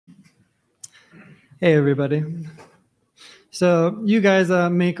Hey, everybody. So you guys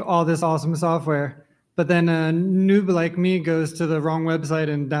make all this awesome software, but then a noob like me goes to the wrong website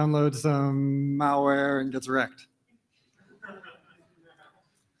and downloads some malware and gets wrecked.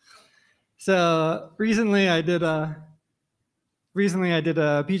 So recently I did a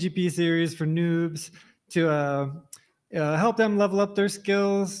PGP series for noobs to help them level up their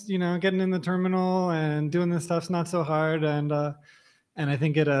skills. You know, getting in the terminal and doing this stuff's not so hard, and I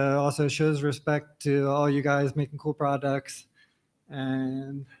think it also shows respect to all you guys making cool products.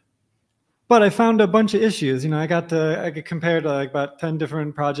 But I found a bunch of issues. You know, I could compare to like about 10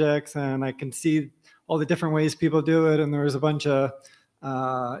 different projects, and I can see all the different ways people do it, and there was a bunch of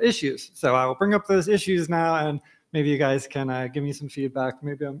issues. So I will bring up those issues now, and maybe you guys can give me some feedback.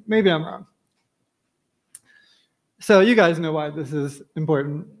 Maybe I'm wrong. So you guys know why this is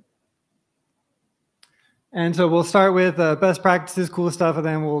important. And so we'll start with best practices, cool stuff, and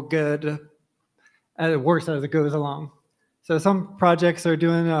then we'll get it works as it goes along. So some projects are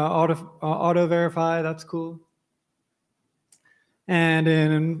doing auto verify. That's cool. And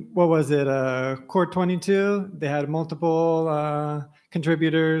in, what was it, Core 22, they had multiple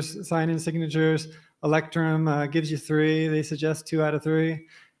contributors, sign-in signatures. Electrum gives you 3. They suggest 2 out of 3.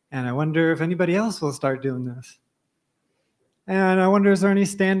 And I wonder if anybody else will start doing this. And I wonder, is there any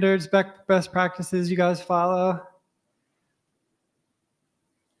standards, best practices you guys follow?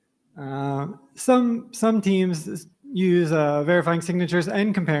 Some teams use verifying signatures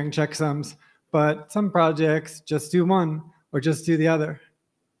and comparing checksums, but some projects just do one or just do the other.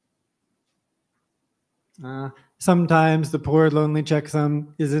 Sometimes the poor, lonely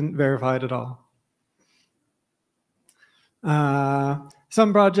checksum isn't verified at all.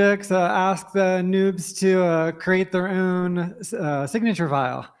 Some projects ask the noobs to create their own signature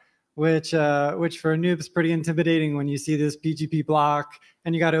file, which for a noob is pretty intimidating when you see this PGP block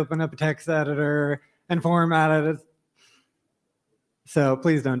and you got to open up a text editor and format it. So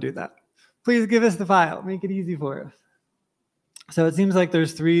please don't do that. Please give us the file. Make it easy for us. So it seems like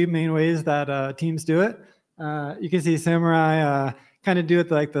there's 3 main ways that teams do it. You can see Samurai kind of do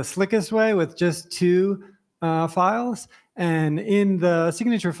it like the slickest way with just 2 files. And in the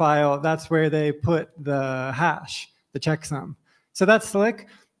signature file, that's where they put the hash, the checksum. So that's slick,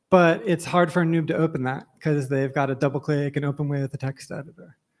 but it's hard for a noob to open that because they've got to double click and open with the text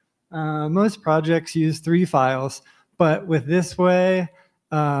editor. Most projects use 3 files, but with this way,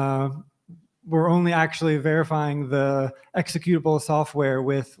 we're only actually verifying the executable software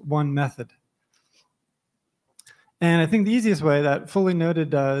with 1 method. And I think the easiest way that Fully Noted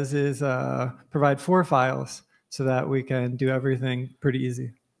does is provide 4 files so that we can do everything pretty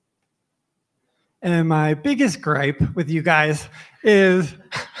easy. And my biggest gripe with you guys is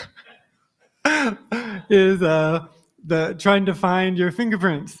the trying to find your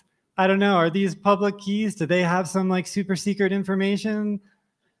fingerprints. I don't know, are these public keys? Do they have some like super secret information?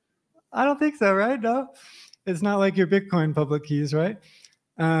 I don't think so, right? No, it's not like your Bitcoin public keys, right?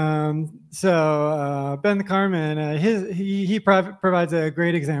 So Ben Carmen, he provides a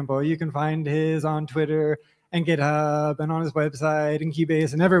great example. You can find his on Twitter and GitHub and on his website and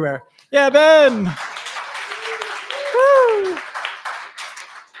Keybase and everywhere. Yeah, Ben. Woo!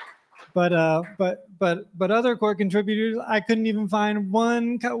 But other core contributors, I couldn't even find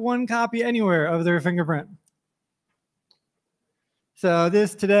one copy anywhere of their fingerprint. So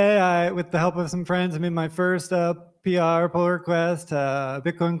today, with the help of some friends, I made my first PR pull request,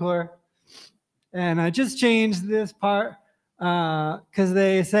 Bitcoin Core. And I just changed this part because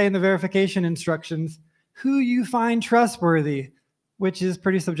they say in the verification instructions, who you find trustworthy, which is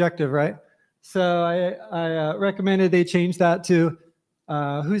pretty subjective, right? So I recommended they change that to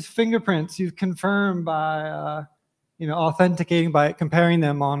whose fingerprints you've confirmed by authenticating by comparing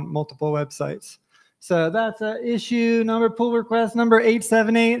them on multiple websites. So that's issue number, pull request number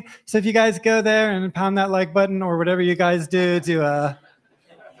 878. So if you guys go there and pound that like button or whatever you guys do to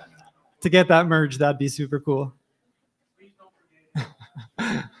get that merged, that'd be super cool.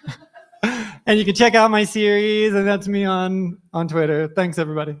 And you can check out my series, and that's me on Twitter. Thanks,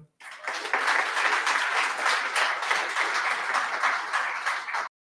 everybody.